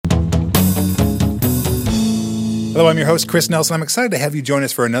Hello, I'm your host, Chris Nelson. I'm excited to have you join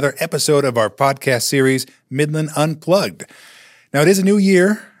us for another episode of our podcast series, Midland Unplugged. Now, it is a new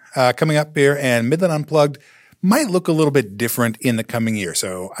year coming up here, and Midland Unplugged might look a little bit different in the coming year.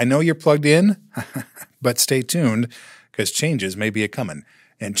 So I know you're plugged in, but stay tuned because changes may be a-coming,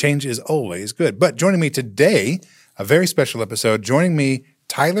 and change is always good. But joining me today, a very special episode, joining me,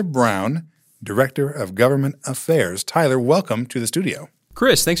 Tyler Brown, Director of Government Affairs. Tyler, welcome to the studio.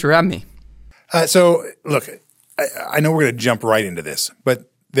 Chris, thanks for having me. So, look, I know we're going to jump right into this,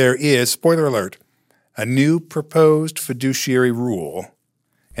 but there is, spoiler alert, a new proposed fiduciary rule,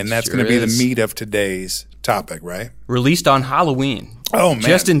 and that's going to be the meat of today's topic, right? Released on Halloween. Oh, man.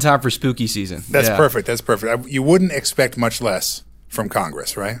 Just in time for spooky season. That's perfect. That's perfect. You wouldn't expect much less from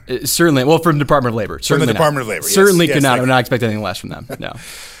Congress, right? Certainly. Well, from the Department of Labor. From the Department of Labor, yes. Certainly could not. I would not expect anything less from them, no.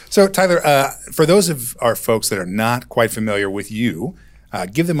 So, Tyler, for those of our folks that are not quite familiar with you,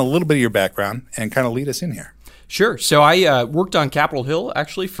 give them a little bit of your background and kind of lead us in here. Sure. So I worked on Capitol Hill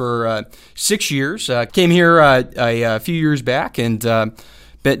actually for 6 years. Came here a few years back and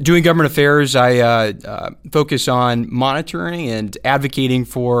been doing government affairs. I focus on monitoring and advocating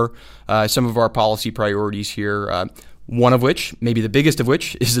for some of our policy priorities here. One of which, maybe the biggest of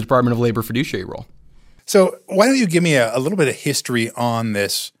which, is the Department of Labor fiduciary rule. So why don't you give me a little bit of history on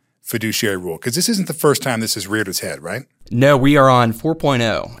this fiduciary rule? Because this isn't the first time this has reared its head, right? No, we are on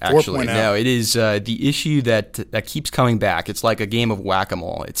 4.0, actually. 4.0. No, it is the issue that keeps coming back. It's like a game of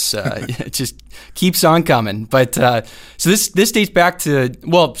whack-a-mole. It's it just keeps on coming. But so this dates back to,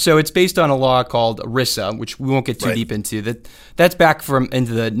 so it's based on a law called ERISA, which we won't get too deep into. That's back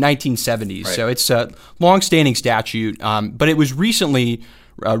into the 1970s. Right. So it's a long-standing statute, but it was recently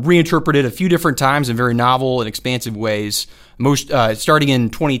reinterpreted a few different times in very novel and expansive ways, most starting in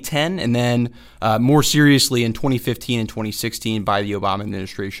 2010 and then more seriously in 2015 and 2016 by the Obama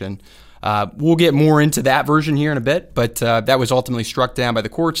administration. We'll get more into that version here in a bit, but that was ultimately struck down by the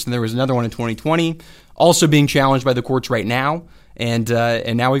courts, and there was another one in 2020, also being challenged by the courts right now, and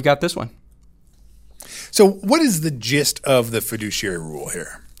now we've got this one. So what is the gist of the fiduciary rule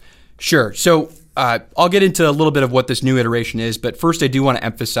here? Sure. So I'll get into a little bit of what this new iteration is, but first I do want to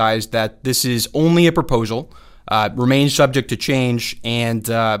emphasize that this is only a proposal, remains subject to change, and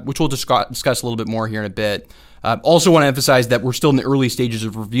which we'll discuss a little bit more here in a bit. Also want to emphasize that we're still in the early stages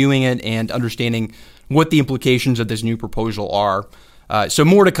of reviewing it and understanding what the implications of this new proposal are. So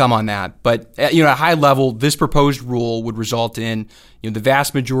more to come on that. But at a high level, this proposed rule would result in the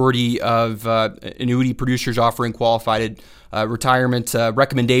vast majority of annuity producers offering qualified retirement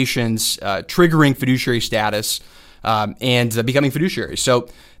recommendations triggering fiduciary status and becoming fiduciaries. So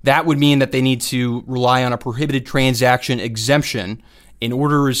that would mean that they need to rely on a prohibited transaction exemption in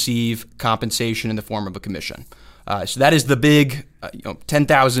order to receive compensation in the form of a commission. So that is the big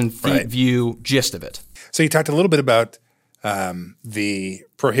 10,000 feet view gist of it. So you talked a little bit about the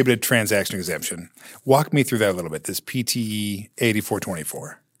prohibited transaction exemption. Walk me through that a little bit, this PTE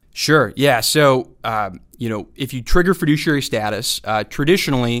 8424. Sure. Yeah. So, if you trigger fiduciary status,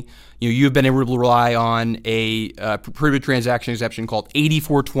 traditionally, you've been able to rely on a prohibited transaction exemption called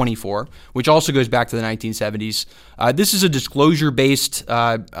 8424, which also goes back to the 1970s. This is a disclosure-based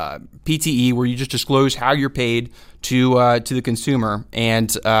PTE where you just disclose how you're paid to the consumer,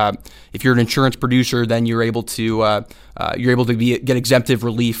 and if you're an insurance producer, then you're able to get exemptive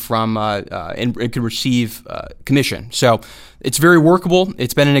relief from and can receive commission. So it's very workable.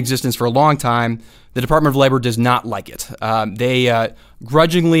 It's been in existence for a long time. The Department of Labor does not like it. They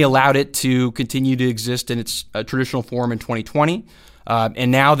grudgingly allowed it to continue to exist in its traditional form in 2020,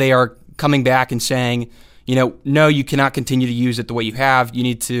 and now they are coming back and saying, no, you cannot continue to use it the way you have. You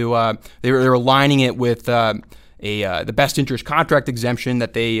need to. They're aligning it with the best interest contract exemption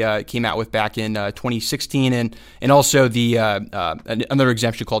that they came out with back in 2016, and also the another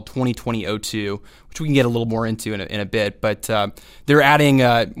exemption called 2020-02, which we can get a little more into in a bit. But they're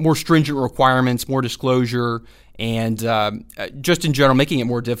adding more stringent requirements, more disclosure, and just in general making it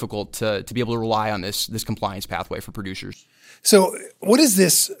more difficult to be able to rely on this compliance pathway for producers. So what does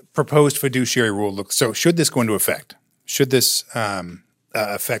this proposed fiduciary rule look? So should this go into effect? Should this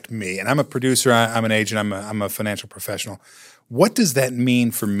affect me? And I'm a producer, I'm an agent, I'm a financial professional. What does that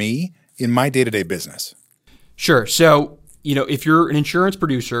mean for me in my day-to-day business? Sure. So, if you're an insurance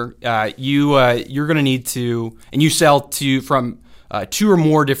producer, you're going to need to, and you sell from two or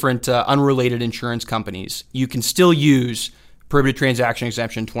more different unrelated insurance companies, you can still use prohibited transaction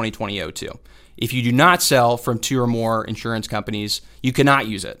exemption 2020-02. If you do not sell from two or more insurance companies, you cannot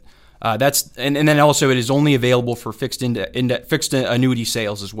use it. And then also it is only available for fixed annuity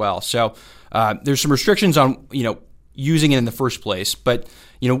sales as well. So there's some restrictions on using it in the first place, but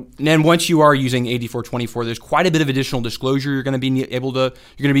And then once you are using 8424, there's quite a bit of additional disclosure you're going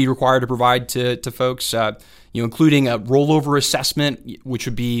to be required to provide to folks. Including a rollover assessment, which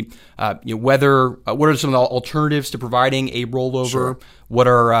would be, what are some of the alternatives to providing a rollover? Sure. What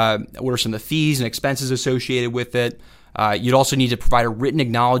are some of the fees and expenses associated with it? You'd also need to provide a written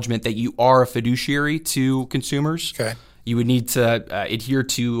acknowledgement that you are a fiduciary to consumers. Okay. You would need to adhere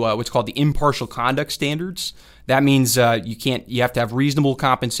to what's called the impartial conduct standards. That means you have to have reasonable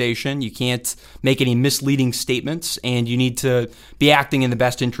compensation. You can't make any misleading statements, and you need to be acting in the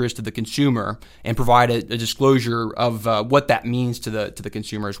best interest of the consumer and provide a disclosure of what that means to the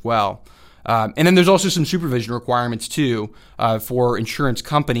consumer as well. And then there's also some supervision requirements too for insurance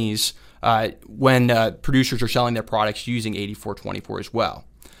companies when producers are selling their products using 8424 as well.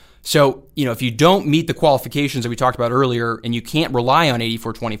 So, if you don't meet the qualifications that we talked about earlier and you can't rely on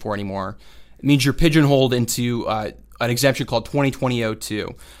 8424 anymore, it means you're pigeonholed into an exemption called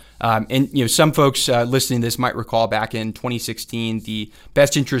 2020-02. And some folks listening to this might recall back in 2016 the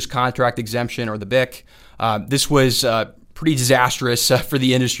best interest contract exemption, or the BIC. This was pretty disastrous for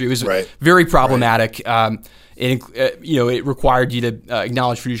the industry. It was very problematic. Right. It required you to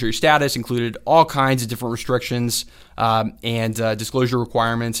acknowledge fiduciary status, included all kinds of different restrictions and disclosure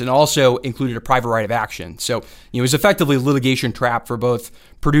requirements, and also included a private right of action. So it was effectively a litigation trap for both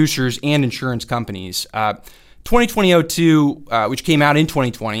producers and insurance companies. 2020-02, which came out in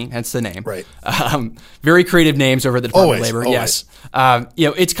 2020, hence the name. Right. Very creative names over at the Department of Labor. Always. Yes.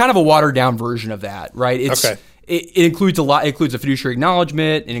 It's kind of a watered down version of that, right? It includes a lot. It includes a fiduciary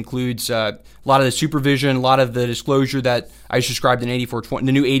acknowledgement. It includes a lot of the supervision, a lot of the disclosure that I just described in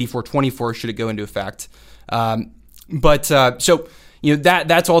the new 8424 should it go into effect. That's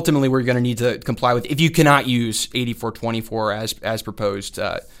ultimately where you're going to need to comply with if you cannot use 8424 as proposed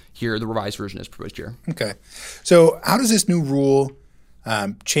here. The revised version is proposed here. Okay. So how does this new rule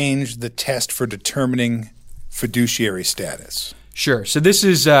change the test for determining fiduciary status? Sure. So this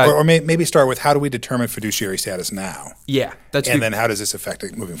is, or maybe start with, how do we determine fiduciary status now? Yeah, that's and then how does this affect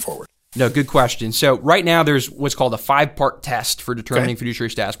it moving forward? No, good question. So right now there's what's called a 5-part test for determining fiduciary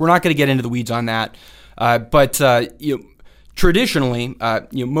status. We're not going to get into the weeds on that, but traditionally,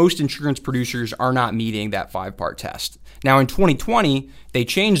 most insurance producers are not meeting that 5-part test. Now in 2020, they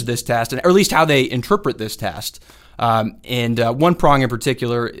changed this test, or at least how they interpret this test. And one prong in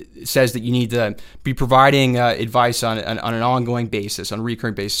particular says that you need to be providing advice on an ongoing basis, on a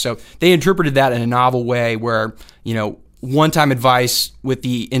recurring basis. So they interpreted that in a novel way where, one-time advice with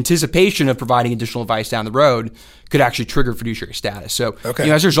the anticipation of providing additional advice down the road could actually trigger fiduciary status. So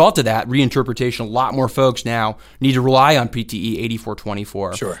as a result of that reinterpretation, a lot more folks now need to rely on PTE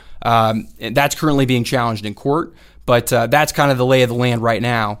 8424. Sure. And that's currently being challenged in court, but that's kind of the lay of the land right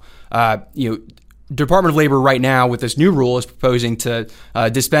now. Department of Labor right now with this new rule is proposing to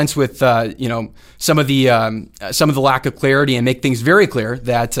dispense with some of the lack of clarity and make things very clear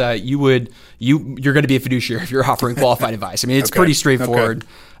that you're going to be a fiduciary if you're offering qualified advice. I mean, it's pretty straightforward.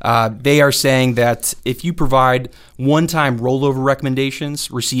 They are saying that if you provide one-time rollover recommendations,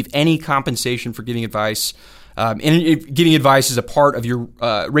 receive any compensation for giving advice, and if giving advice is a part of your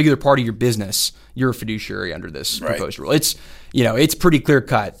regular part of your business, you're a fiduciary under this proposed rule. It's pretty clear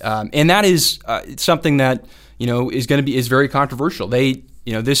cut, and that is something that is very controversial. This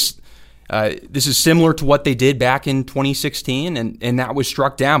is similar to what they did back in 2016, and that was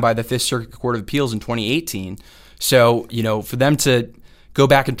struck down by the Fifth Circuit Court of Appeals in 2018. So for them to go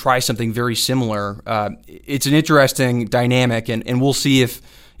back and try something very similar, it's an interesting dynamic, and we'll see if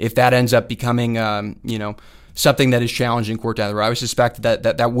that ends up becoming something that is challenging court down the road. I would suspect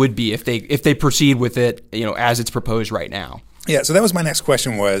that would be if they proceed with it, as it's proposed right now. Yeah. So that was my next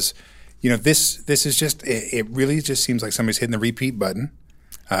question. Was, this is just it really just seems like somebody's hitting the repeat button.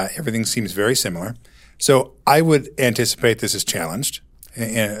 Everything seems very similar. So I would anticipate this is challenged,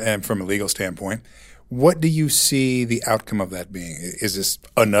 and from a legal standpoint. What do you see the outcome of that being? Is this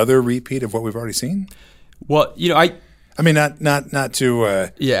another repeat of what we've already seen? Well, I mean, not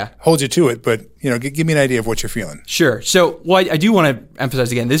to hold you to it, but give me an idea of what you're feeling. Sure. So, I do want to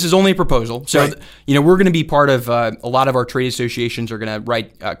emphasize again, this is only a proposal. So, we're going to be part of a lot of our trade associations are going to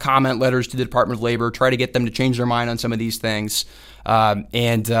write comment letters to the Department of Labor, try to get them to change their mind on some of these things, we'll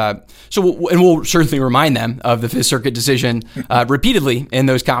certainly remind them of the Fifth Circuit decision repeatedly in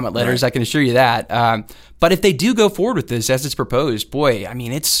those comment letters. Right. I can assure you that. But if they do go forward with this as it's proposed, I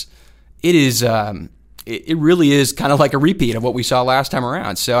mean, it really is kind of like a repeat of what we saw last time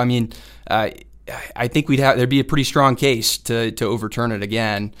around. So, I mean, I think there'd be a pretty strong case to overturn it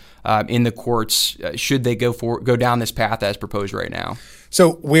again in the courts should they go down this path as proposed right now.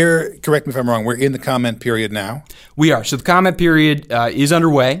 So correct me if I'm wrong, we're in the comment period now? We are. So the comment period is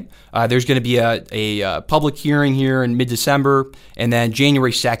underway. There's going to be a public hearing here in mid-December, and then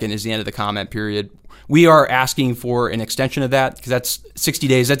January 2nd is the end of the comment period. We are asking for an extension of that because that's 60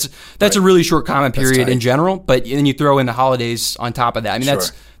 days. That's right. A really short comment period in general, but then you throw in the holidays on top of that. I mean,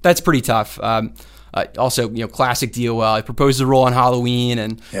 that's pretty tough. Also, classic DOL. I propose to roll on Halloween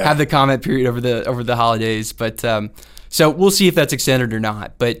and have the comment period over the holidays. But so we'll see if that's extended or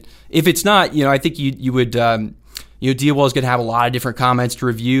not. But if it's not, I think you would. DOL is going to have a lot of different comments to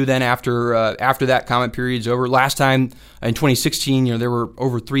review then after that comment period is over. Last time in 2016, there were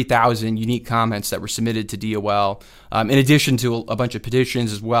over 3,000 unique comments that were submitted to DOL, in addition to a bunch of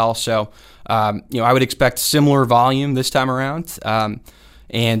petitions as well. So, I would expect similar volume this time around.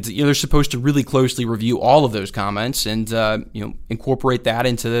 And they're supposed to really closely review all of those comments and incorporate that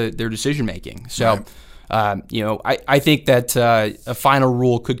into their decision making. So, I think that a final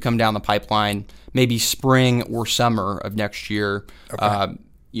rule could come down the pipeline, maybe spring or summer of next year. Okay.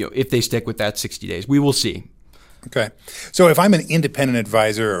 If they stick with that 60 days, we will see. Okay. So, if I'm an independent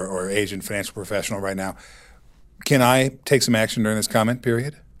advisor or agent, financial professional right now, can I take some action during this comment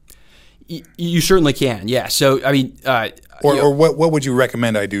period? You certainly can. Yeah. So, I mean. Or what would you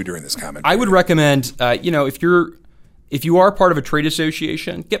recommend I do during this comment period? I would recommend, if you are part of a trade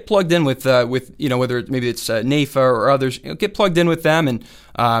association, get plugged in with whether maybe it's NAFA or others, get plugged in with them and,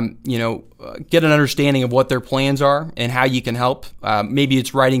 get an understanding of what their plans are and how you can help. Maybe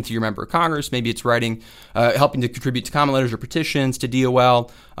it's writing to your member of Congress. Maybe it's writing, helping to contribute to comment letters or petitions to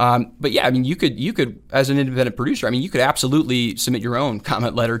DOL. But yeah, I mean, you could, as an independent producer, you could absolutely submit your own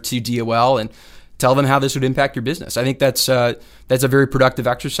comment letter to DOL and tell them how this would impact your business. I think that's a very productive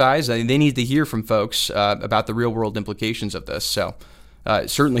exercise. I mean, they need to hear from folks about the real world implications of this. So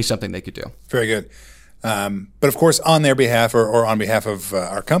certainly something they could do. Very good. But of course, on their behalf or on behalf of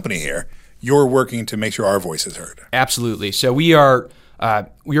our company here, you're working to make sure our voice is heard. Absolutely. So we are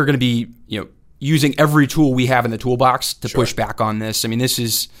going to be using every tool we have in the toolbox to push back on this. I mean, this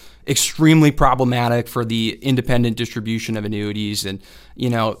is extremely problematic for the independent distribution of annuities, and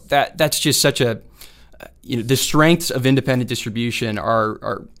that's just such a the strengths of independent distribution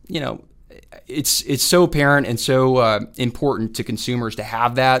are it's so apparent and so important to consumers to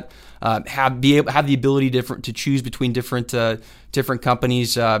have that, have the ability to choose between different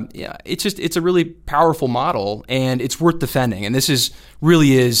companies. It's a really powerful model, and it's worth defending. And this is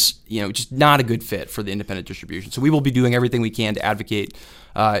just not a good fit for the independent distribution. So we will be doing everything we can to advocate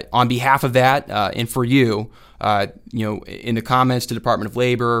on behalf of that and for you. In the comments to Department of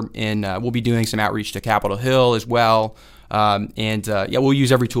Labor, and we'll be doing some outreach to Capitol Hill as well. We'll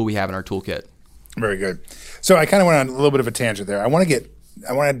use every tool we have in our toolkit. Very good. So I kind of went on a little bit of a tangent there. I want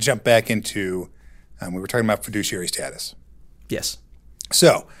to jump back into, we were talking about fiduciary status. Yes.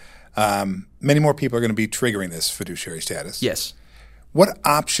 So many more people are going to be triggering this fiduciary status. Yes. What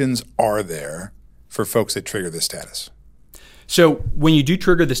options are there for folks that trigger this status? So when you do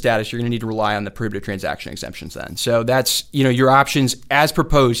trigger the status, you're going to need to rely on the prohibited transaction exemptions then. So that's, your options as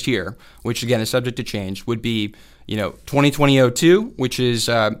proposed here, which again is subject to change, would be, 2020-02, which is,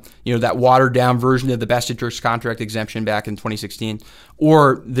 that watered down version of the best interest contract exemption back in 2016,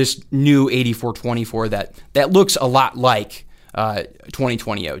 or this new 8424 that looks a lot like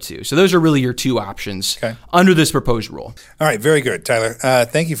 2020-02. So those are really your two options under this proposed rule. All right, very good, Tyler.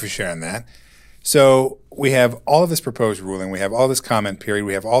 Thank you for sharing that. So we have all of this proposed ruling, we have all this comment period,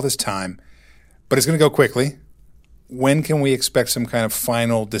 we have all this time, but it's going to go quickly. When can we expect some kind of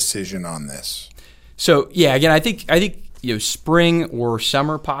final decision on this? So yeah, again, I think spring or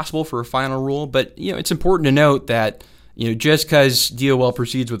summer possible for a final rule, but it's important to note that just because DOL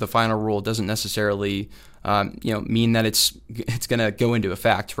proceeds with a final rule doesn't necessarily mean that it's going to go into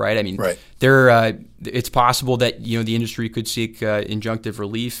effect, right? I mean, it's possible that the industry could seek injunctive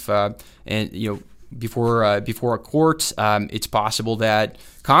relief, and before a court. It's possible that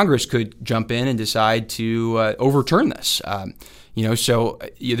Congress could jump in and decide to overturn this. So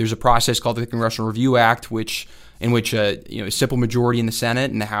there's a process called the Congressional Review Act, in which a simple majority in the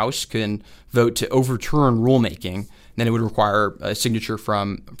Senate and the House can vote to overturn rulemaking. Then it would require a signature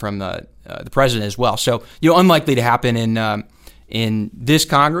from the president as well. So unlikely to happen in this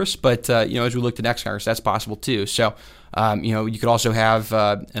Congress, but as we look to next Congress, that's possible too. So you could also have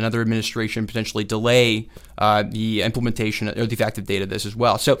another administration potentially delay the implementation or the effective date of this as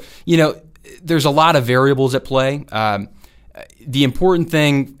well. So there's a lot of variables at play. The important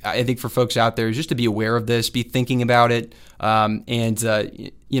thing, I think, for folks out there is just to be aware of this, be thinking about it, but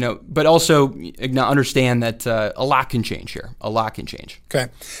also understand that a lot can change here. A lot can change.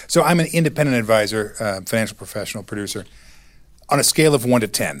 Okay. So I'm an independent advisor, financial professional, producer. on a scale of 1 to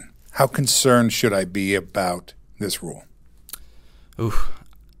 10, how concerned should I be about this rule? Ooh,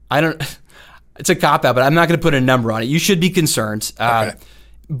 I don't. It's a cop-out, but I'm not going to put a number on it. You should be concerned, Okay.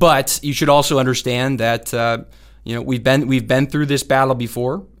 but you should also understand that we've been through this battle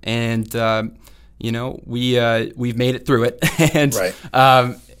before, and we've made it through it, and Right.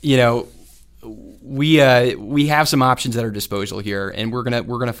 we have some options at our disposal here, and we're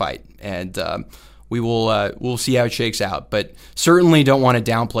gonna fight, and we'll see how it shakes out. But certainly don't want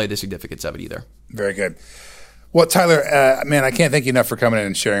to downplay the significance of it either. Very good. Well, Tyler, man, I can't thank you enough for coming in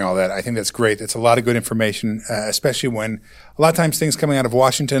and sharing all that. I think that's great. It's a lot of good information, especially when a lot of times things coming out of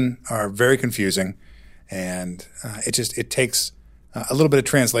Washington are very confusing, and it takes a little bit of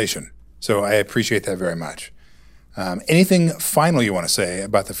translation. So I appreciate that very much. Anything final you want to say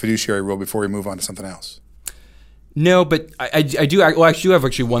about the fiduciary rule before we move on to something else? No, but I do. Well, I do have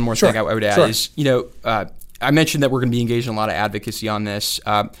actually one more thing I would add is, I mentioned that we're going to be engaged in a lot of advocacy on this.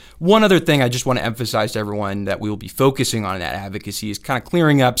 One other thing I just want to emphasize to everyone that we will be focusing on in that advocacy is kind of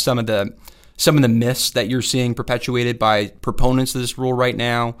clearing up some of the myths that you're seeing perpetuated by proponents of this rule right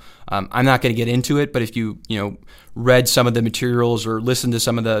now. I'm not going to get into it, but if you read some of the materials or listened to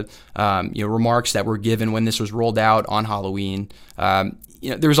some of the remarks that were given when this was rolled out on Halloween,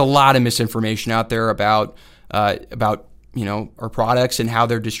 there's a lot of misinformation out there about our products and how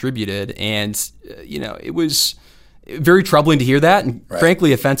they're distributed, and it was very troubling to hear that, and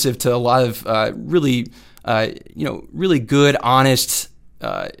frankly offensive to a lot of really good, honest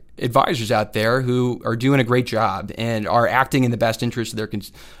advisors out there who are doing a great job and are acting in the best interest of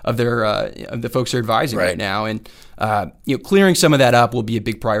the folks they're advising right now. And clearing some of that up will be a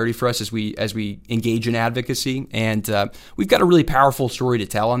big priority for us as we engage in advocacy. And we've got a really powerful story to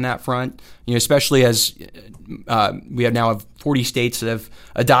tell on that front. Especially as we have 40 states that have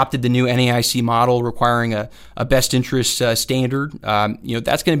adopted the new NAIC model requiring a best interest standard.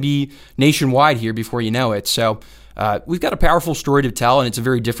 That's going to be nationwide here before you know it. So. We've got a powerful story to tell, and it's a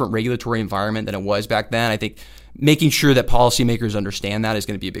very different regulatory environment than it was back then. I think making sure that policymakers understand that is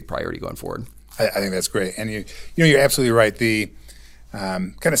going to be a big priority going forward. I think that's great, and you're absolutely right. The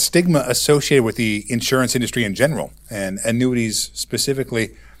kind of stigma associated with the insurance industry in general and annuities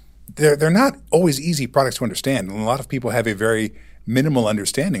specifically, they're not always easy products to understand, and a lot of people have a very minimal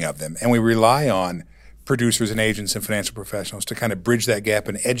understanding of them, and we rely on producers and agents and financial professionals to kind of bridge that gap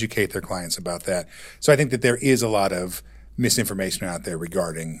and educate their clients about that. So I think that there is a lot of misinformation out there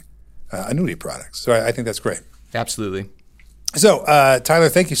regarding annuity products. So I think that's great. Absolutely. So Tyler,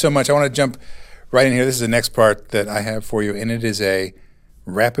 thank you so much. I want to jump right in here. This is the next part that I have for you, and it is a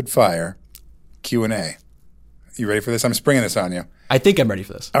rapid fire Q&A. You ready for this? I'm springing this on you. I think I'm ready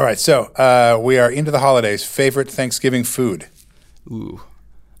for this. All right. So we are into the holidays. Favorite Thanksgiving food? Ooh.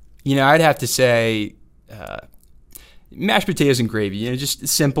 I'd have to say mashed potatoes and gravy. Just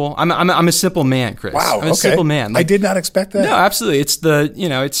simple. I'm a simple man, Chris. Wow. I'm a simple man. I did not expect that. No, absolutely. It's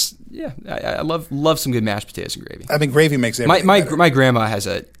I love some good mashed potatoes and gravy. I mean, gravy makes everything better. My grandma has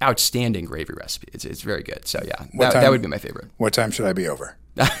an outstanding gravy recipe. It's very good. So yeah, that would be my favorite. What time should I be over?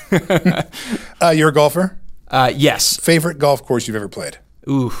 You're a golfer? Yes. Favorite golf course you've ever played?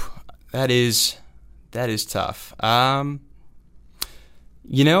 Ooh, that is tough. I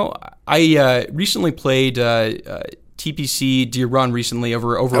recently played TPC Deer Run recently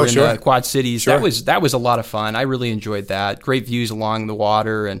over in Quad Cities. Sure. That was a lot of fun. I really enjoyed that. Great views along the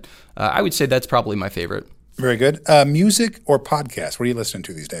water, and I would say that's probably my favorite. Very good. Music or podcast? What are you listening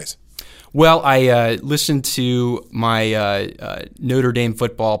to these days? Well, I listened to my Notre Dame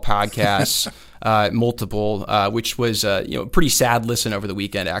football podcast, multiple, which was a pretty sad listen over the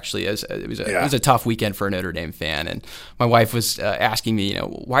weekend. Actually, it was a tough weekend for a Notre Dame fan, and my wife was asking me,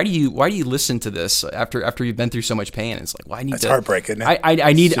 why do you listen to this after you've been through so much pain? And it's like, well, That's heartbreaking, isn't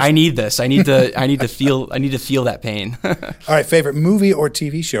it? I need this. I need to feel that pain. All right, favorite movie or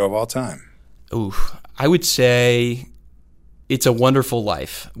TV show of all time? Ooh, I would say It's a Wonderful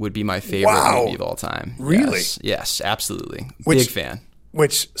Life would be my favorite movie of all time. Really? Yes, absolutely. Big fan.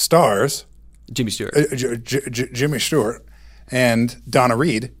 Which stars Jimmy Stewart. Jimmy Stewart and Donna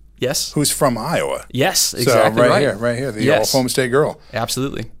Reed. Yes. Who's from Iowa. Yes, exactly right here, the old home state girl.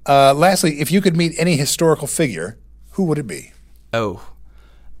 Absolutely. Lastly, if you could meet any historical figure, who would it be? Oh,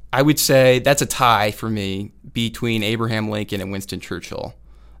 I would say that's a tie for me between Abraham Lincoln and Winston Churchill.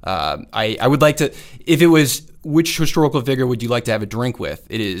 I would like to, if it was which historical figure would you like to have a drink with,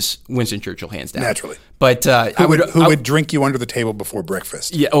 it is Winston Churchill, hands down. Naturally. But who would drink you under the table before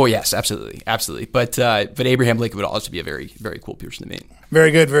breakfast? Yeah. Oh, yes, absolutely. But Abraham Lincoln would also be a very, very cool person to meet.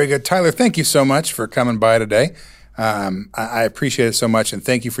 Very good, very good. Tyler, thank you so much for coming by today. I appreciate it so much, and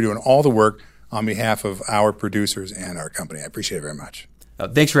thank you for doing all the work on behalf of our producers and our company. I appreciate it very much.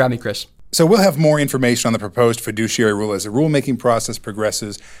 Thanks for having me, Chris. So we'll have more information on the proposed fiduciary rule as the rulemaking process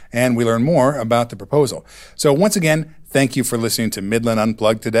progresses and we learn more about the proposal. So once again, thank you for listening to Midland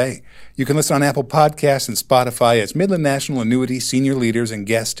Unplugged today. You can listen on Apple Podcasts and Spotify as Midland National Annuity senior leaders and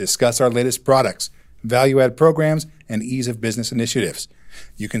guests discuss our latest products, value-add programs, and ease of business initiatives.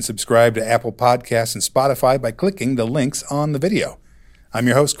 You can subscribe to Apple Podcasts and Spotify by clicking the links on the video. I'm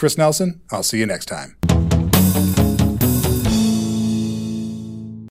your host, Chris Nelson. I'll see you next time.